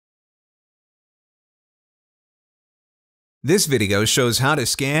This video shows how to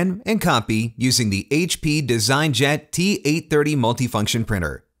scan and copy using the HP DesignJet T830 multifunction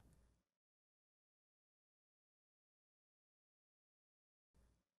printer.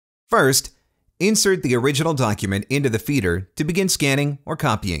 First, insert the original document into the feeder to begin scanning or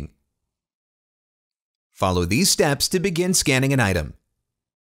copying. Follow these steps to begin scanning an item.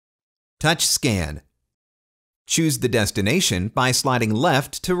 Touch Scan. Choose the destination by sliding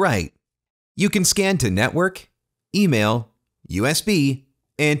left to right. You can scan to network, email, USB,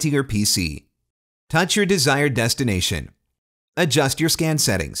 and to your PC. Touch your desired destination. Adjust your scan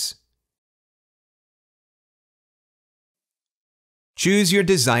settings. Choose your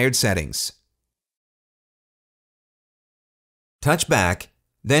desired settings. Touch Back,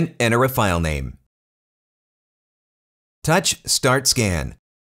 then enter a file name. Touch Start Scan.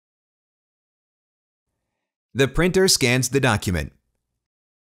 The printer scans the document.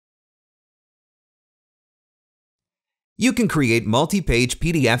 You can create multi-page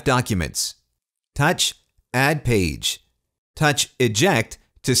PDF documents. Touch Add Page. Touch Eject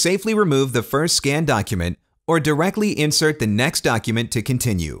to safely remove the first scanned document or directly insert the next document to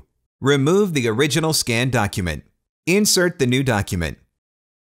continue. Remove the original scanned document. Insert the new document.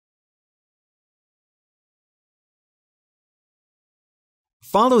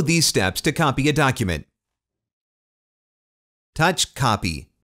 Follow these steps to copy a document. Touch Copy.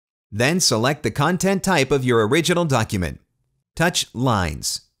 Then select the content type of your original document. Touch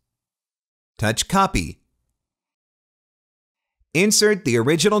Lines. Touch Copy. Insert the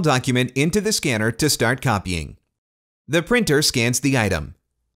original document into the scanner to start copying. The printer scans the item.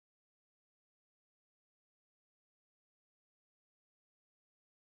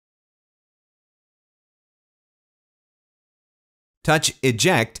 Touch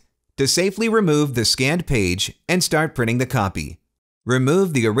Eject to safely remove the scanned page and start printing the copy.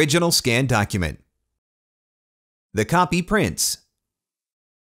 Remove the original scanned document. The copy prints.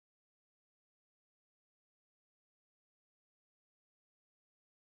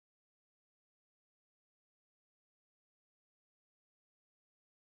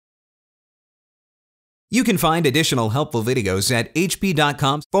 You can find additional helpful videos at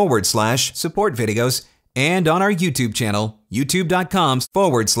hp.com/support videos and on our YouTube channel,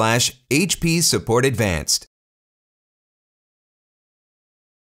 youtube.com/HP Support Advanced.